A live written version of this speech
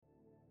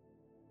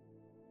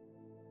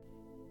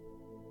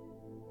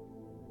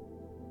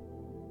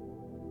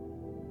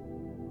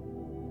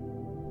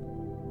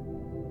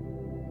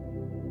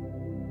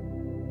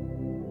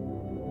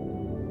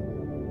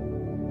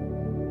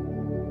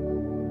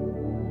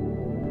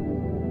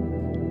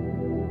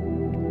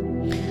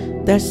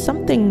There's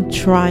something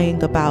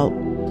trying about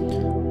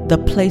the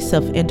place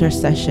of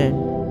intercession.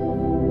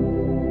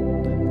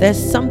 There's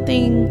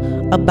something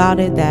about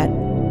it that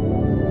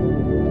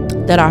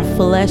our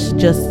flesh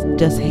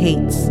just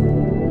hates.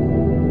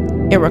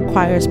 It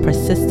requires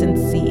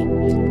persistency.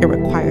 It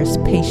requires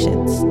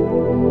patience.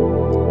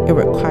 It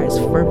requires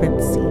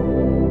fervency.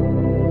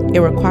 It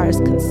requires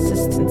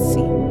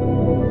consistency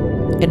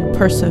and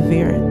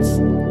perseverance.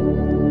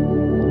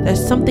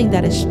 There's something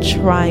that is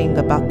trying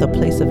about the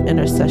place of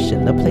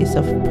intercession, the place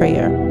of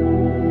prayer.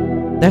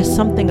 There's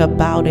something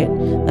about it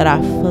that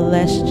our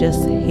flesh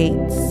just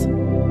hates.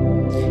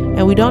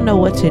 And we don't know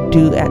what to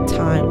do at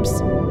times.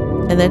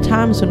 And there are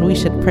times when we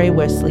should pray,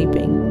 we're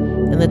sleeping.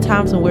 And the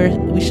times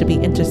when we should be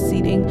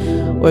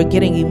interceding, we're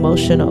getting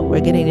emotional,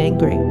 we're getting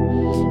angry.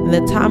 And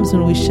the times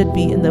when we should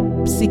be in the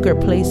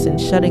secret place and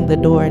shutting the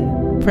door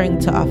and praying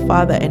to our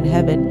Father in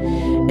heaven.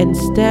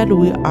 Instead,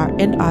 we are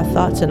in our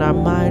thoughts and our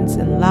minds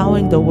and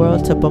allowing the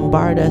world to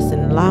bombard us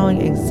and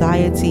allowing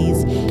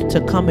anxieties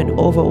to come and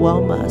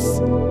overwhelm us.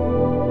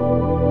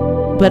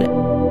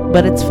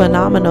 But it's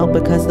phenomenal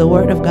because the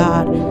Word of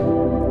God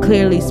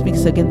clearly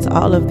speaks against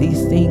all of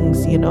these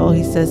things. You know,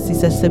 he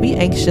says to be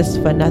anxious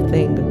for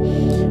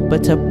nothing,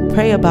 but to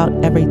pray about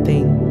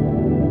everything.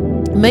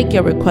 Make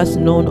your requests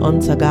known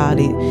unto God.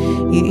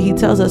 He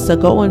tells us to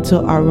go into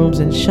our rooms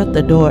and shut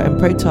the door and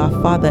pray to our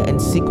Father in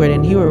secret,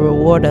 and he will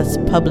reward us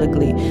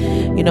publicly.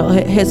 You know,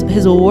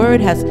 his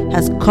word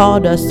has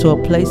called us to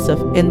a place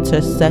of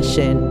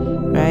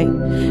intercession, right?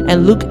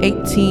 And Luke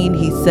 18,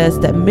 he says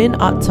that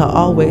men ought to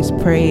always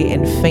pray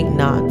and faint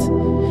not.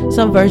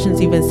 Some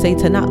versions even say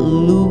to not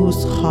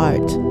lose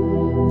heart.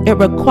 It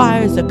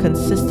requires a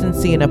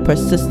consistency and a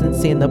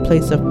persistency in the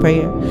place of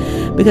prayer.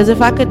 Because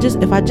if I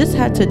just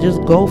had to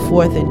just go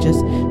forth and just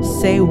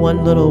say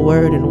one little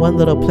word in one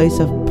little place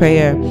of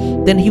prayer,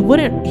 then he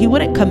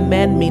wouldn't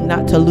command me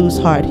not to lose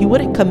heart. He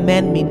wouldn't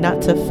command me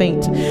not to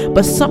faint.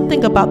 But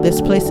something about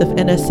this place of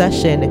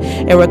intercession,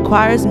 it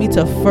requires me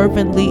to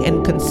fervently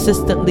and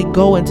consistently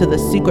go into the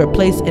secret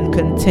place and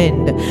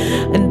contend.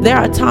 And there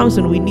are times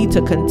when we need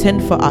to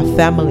contend for our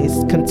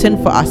families,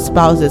 contend for our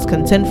spouses,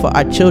 contend for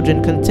our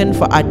children, contend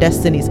for our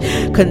destinies,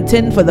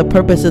 contend for the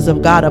purposes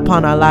of God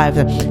upon our lives.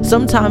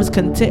 Sometimes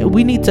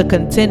we need to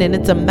contend, and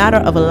it's a matter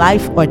of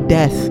life or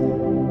death.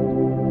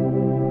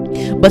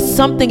 But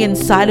something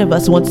inside of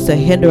us wants to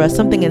hinder us.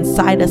 Something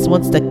inside us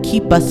wants to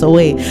keep us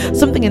away.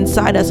 Something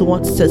inside us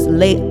wants to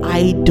lay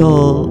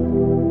idle.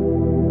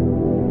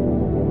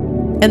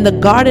 In the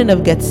Garden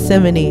of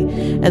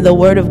Gethsemane, and the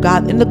Word of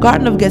God, in the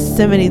Garden of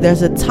Gethsemane,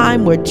 there's a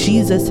time where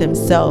Jesus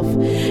himself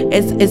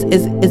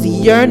is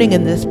yearning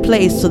in this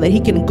place so that he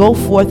can go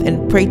forth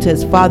and pray to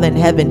his Father in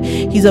heaven.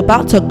 He's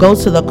about to go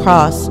to the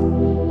cross,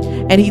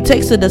 and he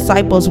takes the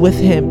disciples with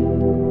him.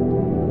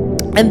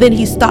 And then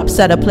he stops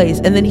at a place,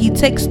 and then he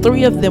takes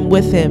 3 of them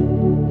with him.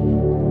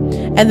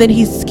 And then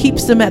he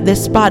keeps them at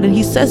this spot, and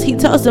he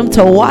tells them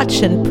to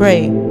watch and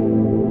pray.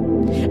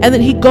 And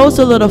then he goes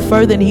a little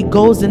further, and he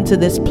goes into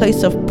this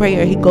place of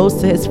prayer. He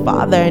goes to his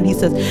Father, and he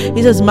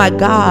says, my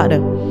God,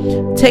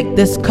 take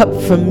this cup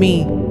from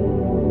me.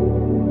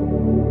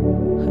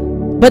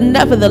 But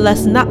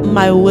nevertheless, not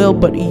my will,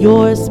 but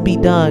yours be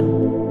done.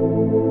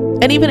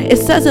 And even it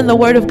says in the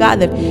Word of God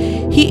that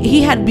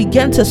he had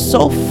begun to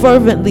so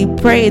fervently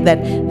pray that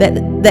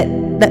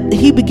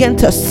he began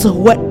to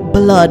sweat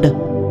blood.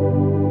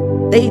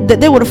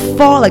 They would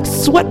fall, like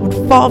sweat would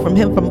fall from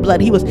him from blood.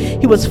 He was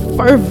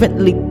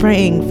fervently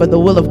praying for the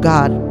will of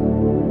God.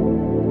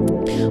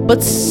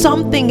 But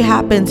something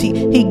happens.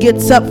 He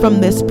gets up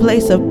from this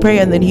place of prayer,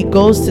 and then he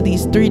goes to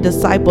these 3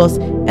 disciples,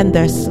 and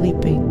they're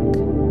sleeping.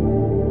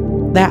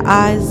 Their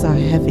eyes are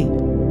heavy.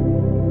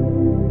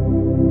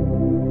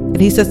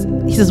 And he says,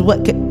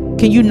 what,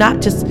 can you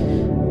not just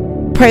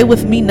pray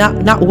with me,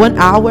 not 1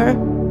 hour?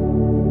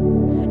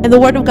 And the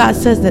Word of God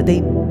says that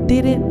they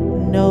didn't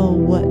know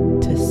what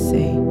to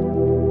say.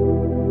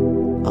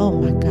 Oh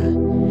my God.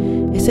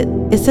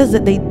 It says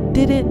that they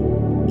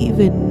didn't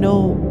even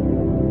know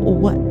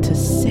what to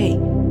say.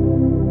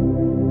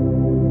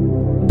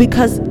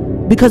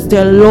 Because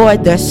their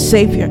Lord, their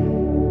Savior,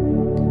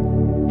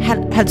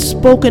 had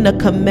spoken a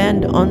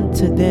command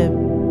unto them.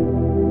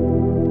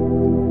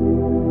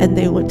 And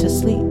they went to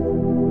sleep.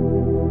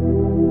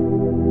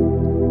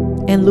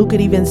 And Luke,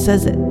 it even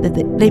says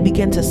that they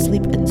began to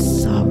sleep in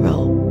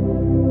sorrow.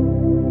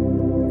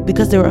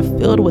 Because they were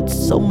filled with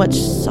so much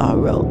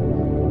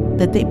sorrow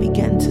that they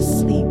began to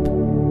sleep.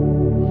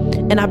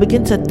 And I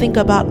began to think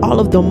about all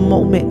of the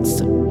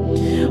moments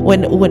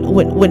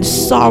when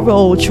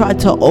sorrow tried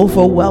to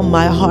overwhelm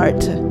my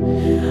heart,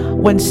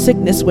 when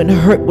sickness, when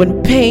hurt,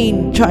 when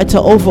pain tried to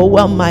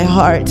overwhelm my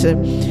heart.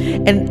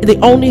 And the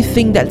only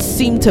thing that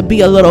seemed to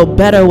be a little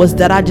better was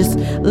that I just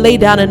lay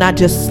down and I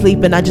just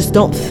sleep and I just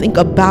don't think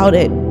about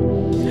it.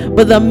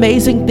 But the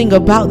amazing thing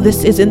about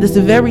this is in this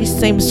very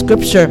same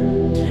scripture,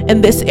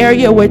 in this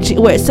area where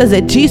it says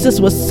that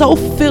Jesus was so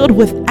filled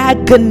with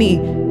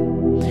agony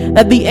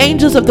that the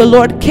angels of the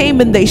Lord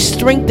came and they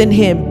strengthened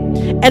him.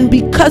 And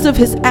because of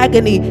his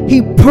agony,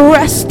 he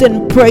pressed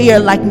in prayer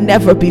like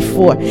never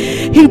before.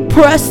 He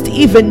pressed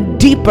even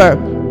deeper.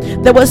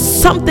 There was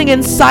something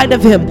inside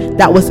of him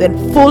that was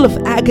full of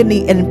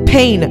agony and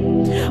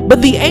pain.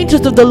 But the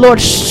angels of the Lord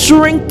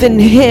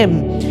strengthened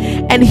him,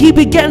 and he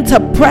began to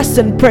press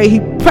and pray. He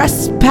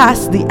pressed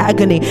past the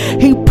agony.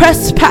 He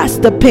pressed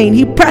past the pain.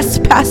 He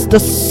pressed past the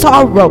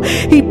sorrow.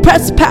 He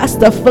pressed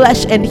past the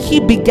flesh, and he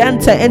began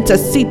to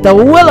intercede the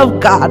will of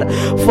God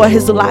for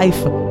his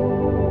life.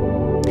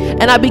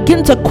 And I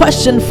begin to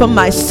question for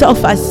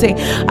myself. I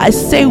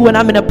say when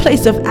I'm in a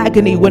place of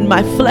agony, when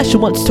my flesh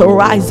wants to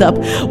rise up,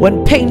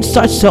 when pain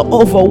starts to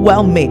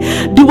overwhelm me,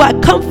 do I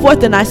come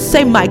forth and I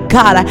say, my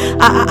God,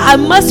 I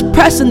must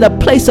press in the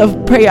place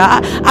of prayer.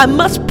 I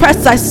must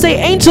press. I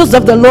say, angels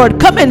of the Lord,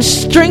 come and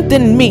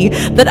strengthen me,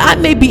 that I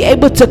may be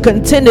able to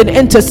contend and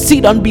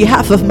intercede on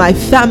behalf of my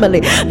family,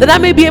 that I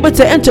may be able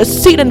to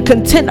intercede and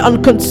contend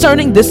on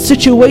concerning this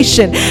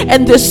situation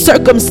and this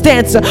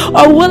circumstance.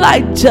 Or will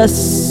I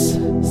just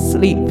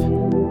sleep?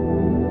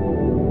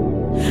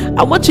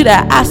 I want you to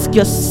ask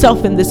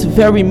yourself in this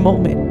very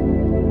moment,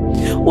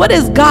 what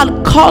is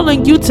God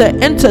calling you to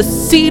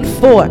intercede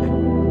for?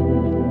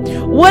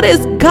 What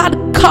is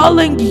God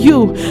calling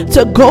you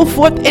to go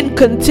forth and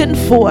contend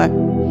for?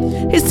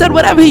 He said,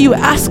 whatever you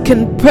ask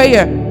in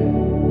prayer,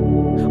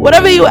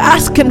 whatever you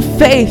ask in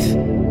faith,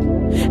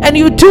 and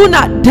you do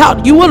not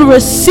doubt, you will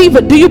receive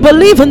it. Do you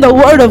believe in the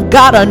word of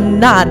God or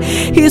not?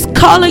 He's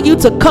calling you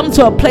to come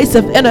to a place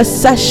of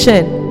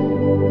intercession.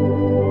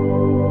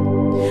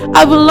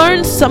 I've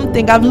learned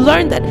something. I've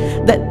learned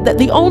that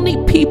the only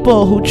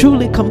people who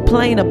truly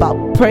complain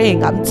about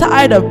praying, I'm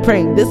tired of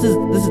praying. This is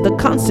the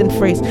constant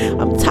phrase.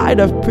 I'm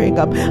tired of praying.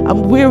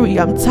 I'm weary.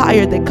 I'm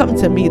tired. They come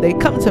to me. They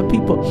come to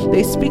people.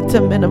 They speak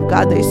to men of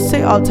God. They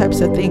say all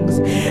types of things.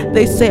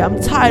 They say, I'm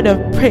tired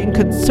of praying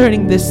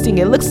concerning this thing.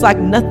 It looks like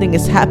nothing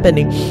is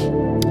happening.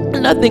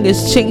 Nothing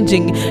is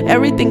changing.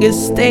 Everything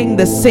is staying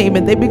the same.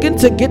 And they begin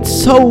to get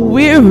so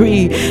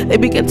weary. They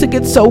begin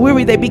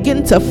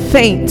to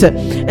faint.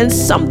 And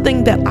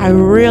something that I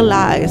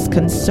realize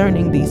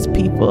concerning these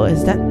people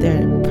is that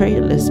they're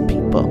prayerless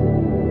people.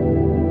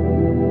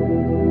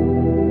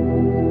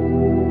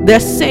 They're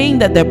saying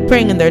that they're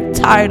praying and they're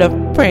tired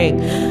of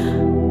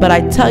praying. But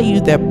I tell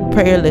you, they're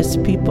prayerless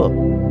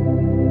people.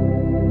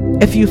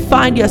 If you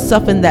find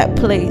yourself in that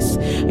place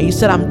and you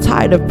said, I'm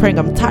tired of praying,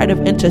 I'm tired of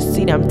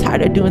interceding, I'm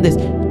tired of doing this,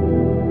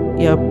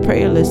 you're a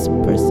prayerless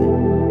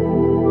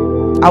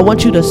person. I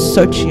want you to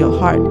search your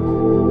heart,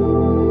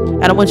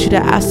 and I want you to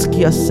ask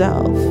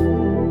yourself,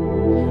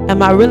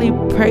 am I really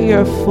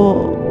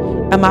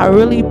prayerful? Am I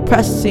really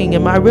pressing?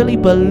 Am I really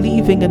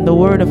believing in the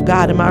word of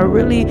God? Am I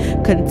really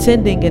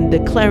contending and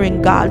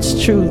declaring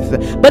God's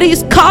truth? But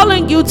he's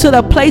calling you to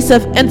the place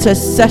of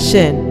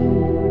intercession.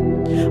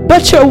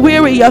 But you're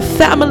weary, your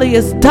family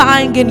is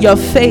dying in your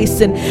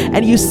face,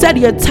 and you said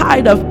you're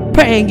tired of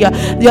praying.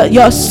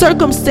 Your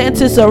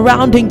circumstances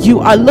surrounding you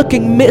are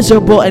looking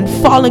miserable and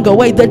falling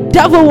away. The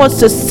devil wants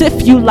to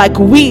sift you like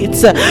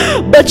weeds,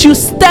 but you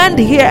stand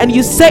here and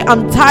you say,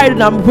 I'm tired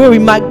and I'm weary.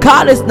 My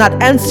God is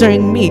not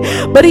answering me.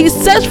 But he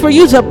says for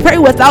you to pray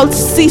without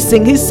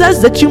ceasing. He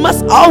says that you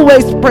must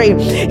always pray.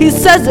 He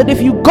says that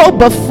if you go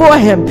before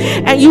him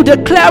and you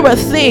declare a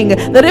thing,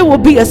 that it will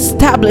be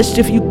established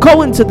if you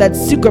go into that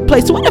secret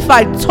place. What if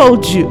I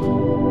told you?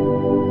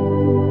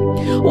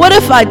 What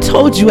if I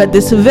told you at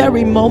this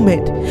very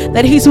moment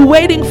that he's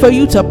waiting for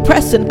you to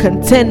press and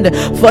contend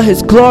for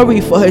his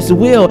glory, for his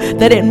will,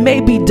 that it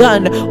may be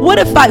done? What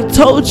if I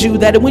told you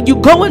that when you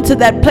go into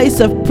that place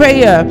of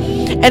prayer,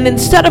 and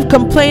instead of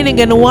complaining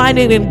and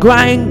whining and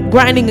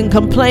grinding and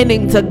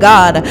complaining to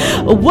God,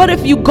 what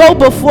if you go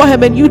before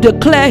him and you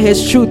declare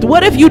his truth?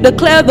 What if you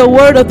declare the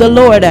word of the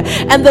Lord,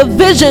 and the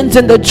visions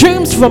and the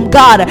dreams from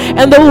God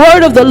and the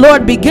word of the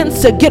Lord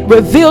begins to get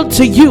revealed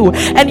to you,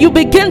 and you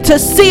begin to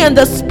see in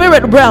the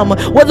spirit realm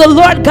what the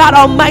Lord God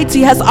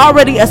Almighty has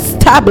already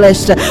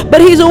established?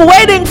 But he's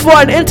waiting for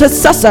an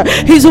intercessor.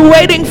 He's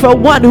waiting for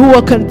one who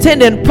will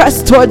contend and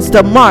press towards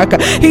the mark.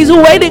 He's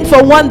waiting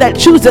for one that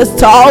chooses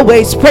to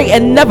always pray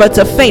and never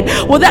to faint.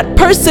 Will that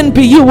person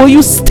be you? Will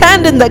you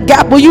stand in the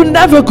gap? Will you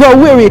never grow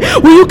weary?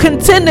 Will you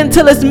contend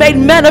until it's made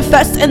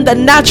manifest in the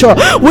natural?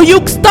 Will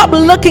you stop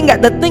looking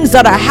at the things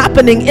that are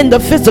happening in the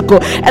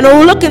physical and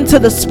look into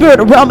the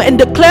spirit realm and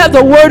declare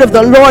the word of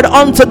the Lord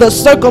onto the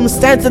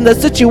circumstance and the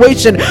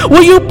situation?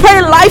 Will you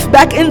pray life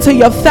back into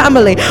your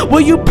family? Will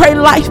you pray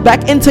life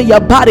back into your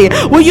body?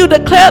 Will you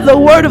declare the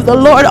word of the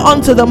Lord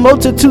unto the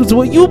multitudes?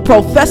 Will you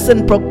profess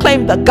and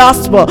proclaim the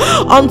gospel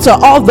unto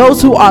all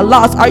those who are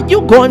lost? Are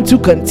you going to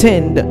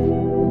contend?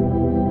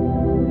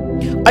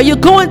 Are you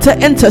going to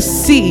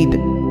intercede?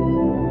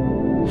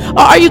 Or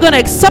are you going to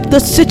accept the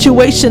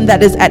situation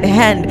that is at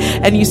hand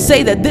and you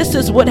say that this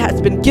is what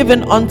has been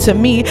given unto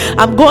me?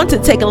 I'm going to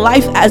take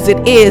life as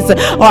it is,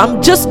 or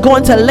I'm just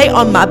going to lay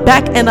on my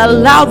back and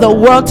allow the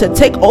world to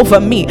take over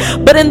me.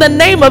 But in the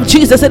name of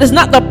Jesus, it is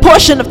not the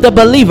portion of the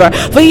believer,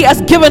 for he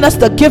has given us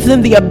the gift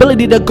and the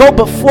ability to go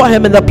before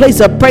him in the place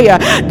of prayer,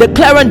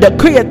 declare and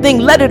decree a thing,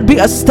 let it be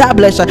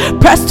established.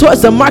 Press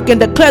towards the mark and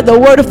declare the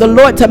word of the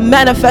Lord to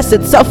manifest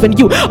itself in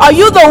you. Are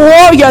you the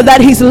warrior that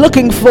he's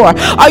looking for?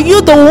 Are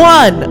you the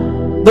one?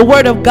 The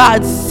word of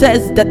God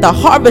says that the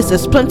harvest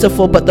is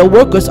plentiful, but the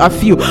workers are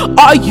few.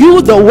 Are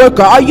you the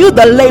worker? Are you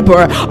the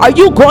laborer? Are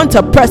you going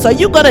to press? Are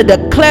you going to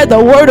declare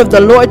the word of the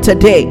Lord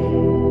today?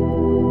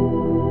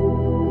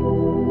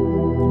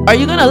 Are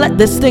you going to let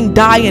this thing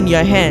die in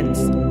your hands?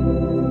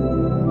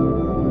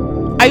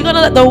 Are you going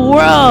to let the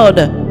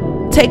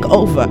world take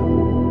over?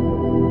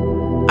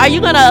 Are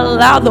you going to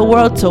allow the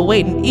world to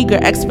wait in eager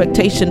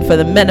expectation for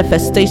the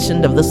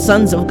manifestation of the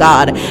sons of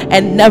God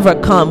and never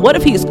come? What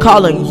if he's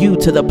calling you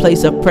to the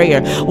place of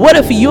prayer? What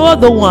if you're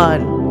the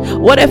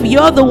one? What if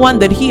you're the one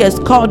that he has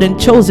called and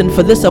chosen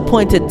for this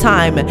appointed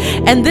time?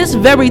 And this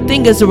very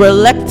thing is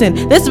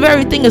reluctant. This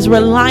very thing is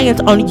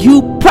reliant on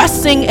you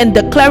pressing and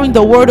declaring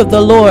the word of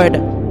the Lord.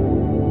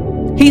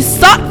 He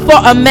sought for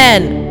a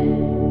man.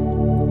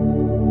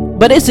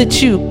 But is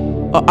it you?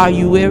 Or are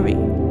you weary?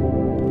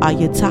 Are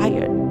you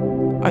tired?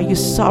 Are you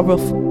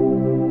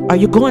sorrowful? Are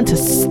you going to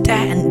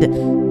stand?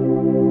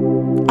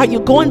 Are you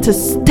going to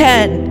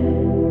stand?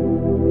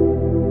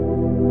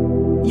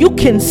 You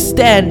can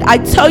stand. I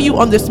tell you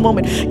on this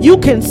moment, you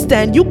can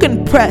stand. You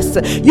can press.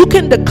 You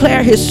can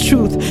declare his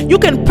truth. You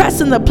can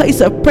press in the place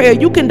of prayer.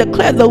 You can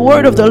declare the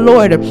word of the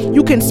Lord.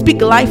 You can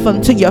speak life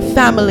unto your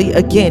family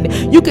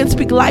again. You can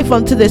speak life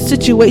unto the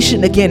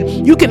situation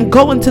again. You can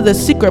go into the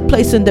secret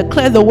place and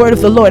declare the word of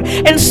the Lord.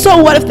 And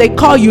so what if they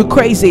call you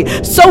crazy?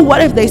 So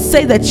what if they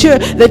say that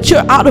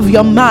you're out of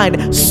your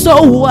mind?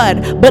 So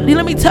what? But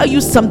let me tell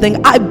you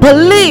something. I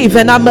believe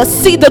and I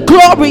must see the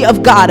glory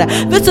of God.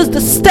 This is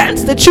the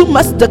stance that you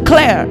must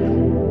declare.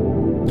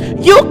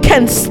 You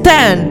can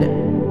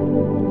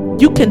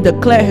stand. You can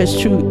declare his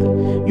truth.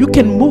 You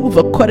can move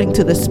according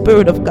to the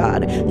Spirit of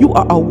God. You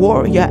are a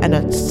warrior and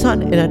a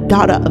son and a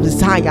daughter of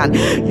Zion.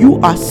 You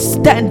are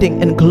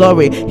standing in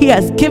glory. He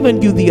has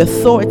given you the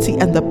authority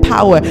and the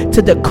power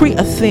to decree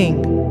a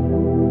thing.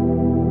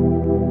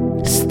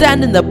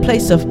 Stand in the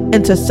place of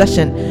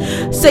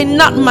intercession. Say,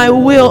 not my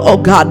will, O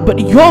God, but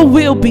your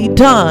will be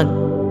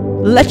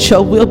done. Let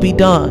your will be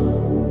done.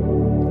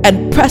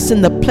 And press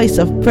in the place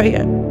of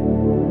prayer.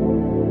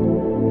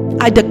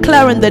 I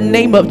declare in the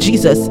name of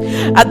Jesus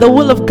that the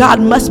will of God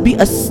must be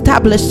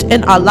established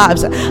in our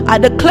lives. I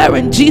declare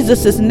in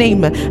Jesus'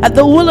 name that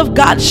the will of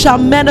God shall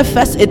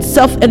manifest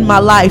itself in my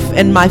life,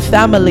 in my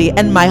family,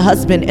 in my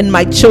husband, in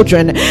my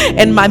children,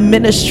 in my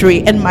ministry,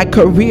 in my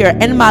career,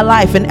 in my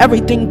life, and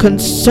everything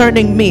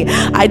concerning me.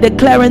 I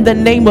declare in the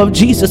name of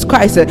Jesus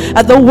Christ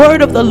that the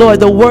word of the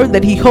Lord, the word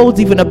that he holds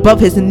even above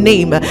his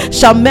name,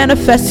 shall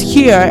manifest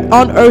here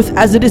on earth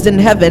as it is in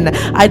heaven.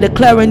 I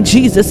declare in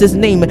Jesus'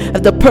 name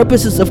that the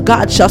purposes of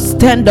God shall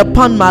stand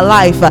upon my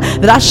life,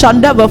 that I shall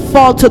never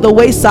fall to the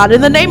wayside. In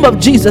the name of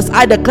Jesus,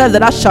 I declare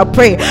that I shall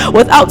pray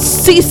without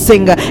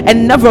ceasing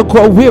and never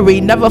grow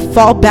weary, never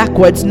fall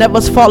backwards, never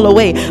fall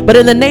away. But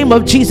in the name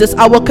of Jesus,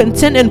 I will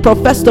contend and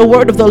profess the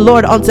word of the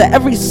Lord unto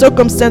every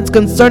circumstance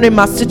concerning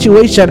my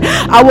situation.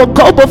 I will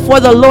go before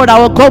the Lord. I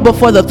will go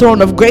before the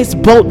throne of grace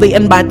boldly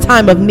in my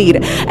time of need,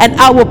 and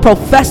I will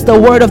profess the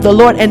word of the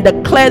Lord and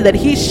declare that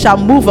he shall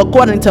move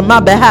according to my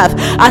behalf.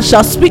 I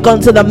shall speak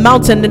unto the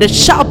mountain, and it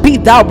shall be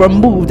thou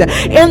removed.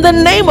 In the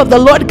name of the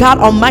Lord God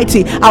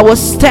Almighty, I will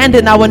stand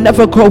and I will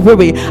never grow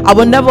weary. I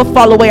will never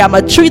fall away. I'm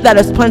a tree that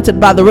is planted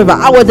by the river.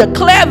 I will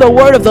declare the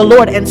word of the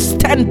Lord and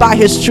stand by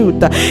his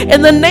truth.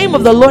 In the name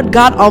of the Lord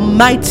God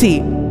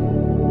Almighty,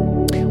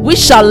 we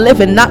shall live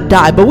and not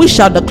die, but we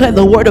shall declare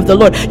the word of the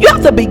Lord. You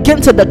have to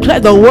begin to declare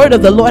the word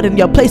of the Lord in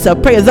your place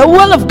of prayer, the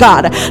will of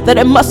God, that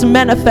it must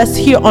manifest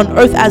here on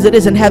earth as it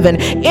is in heaven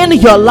in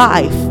your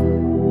life,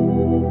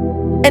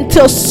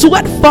 until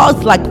sweat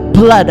falls like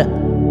blood.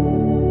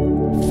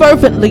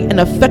 Fervently and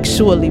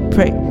effectually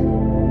pray.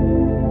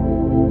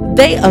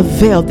 They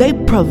avail, they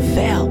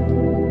prevail.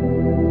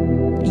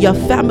 Your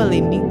family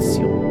needs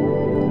you.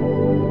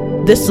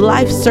 This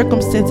life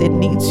circumstance, it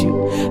needs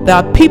you. There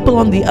are people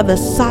on the other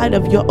side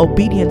of your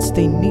obedience,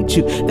 they need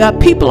you. There are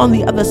people on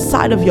the other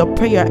side of your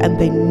prayer, and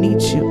they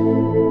need you.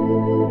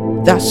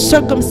 There are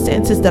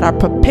circumstances that are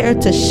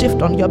prepared to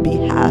shift on your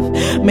behalf.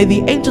 May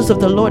the angels of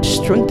the Lord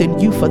strengthen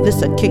you for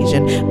this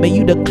occasion. May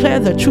you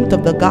declare the truth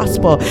of the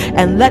gospel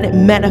and let it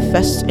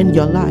manifest in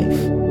your life.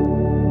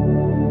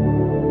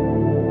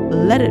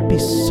 Let it be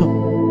so.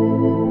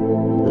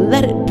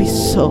 Let it be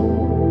so.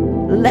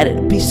 Let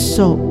it be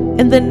so.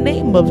 In the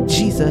name of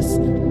Jesus.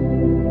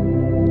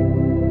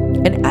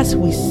 And as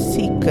we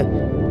seek,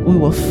 we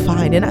will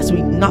find. And as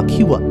we knock,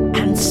 he will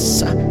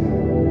answer.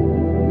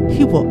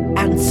 He will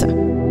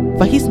answer.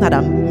 For he's not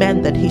a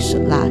man that he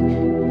should lie,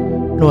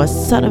 nor a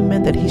son of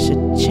man that he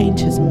should change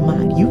his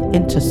mind. You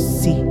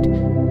intercede.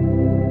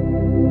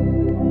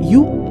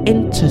 you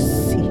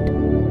intercede.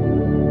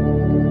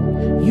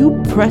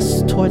 You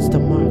press towards the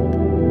mark,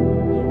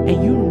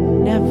 and you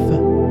never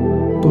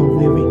grow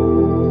weary.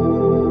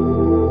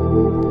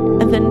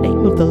 In the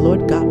name of the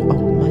Lord God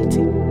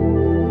Almighty,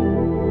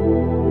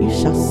 you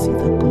shall see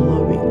the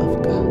glory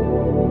of God.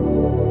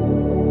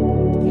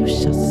 You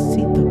shall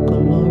see the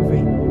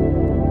glory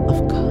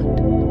of God.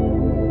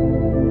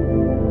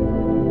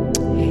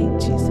 Hey,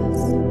 Jesus.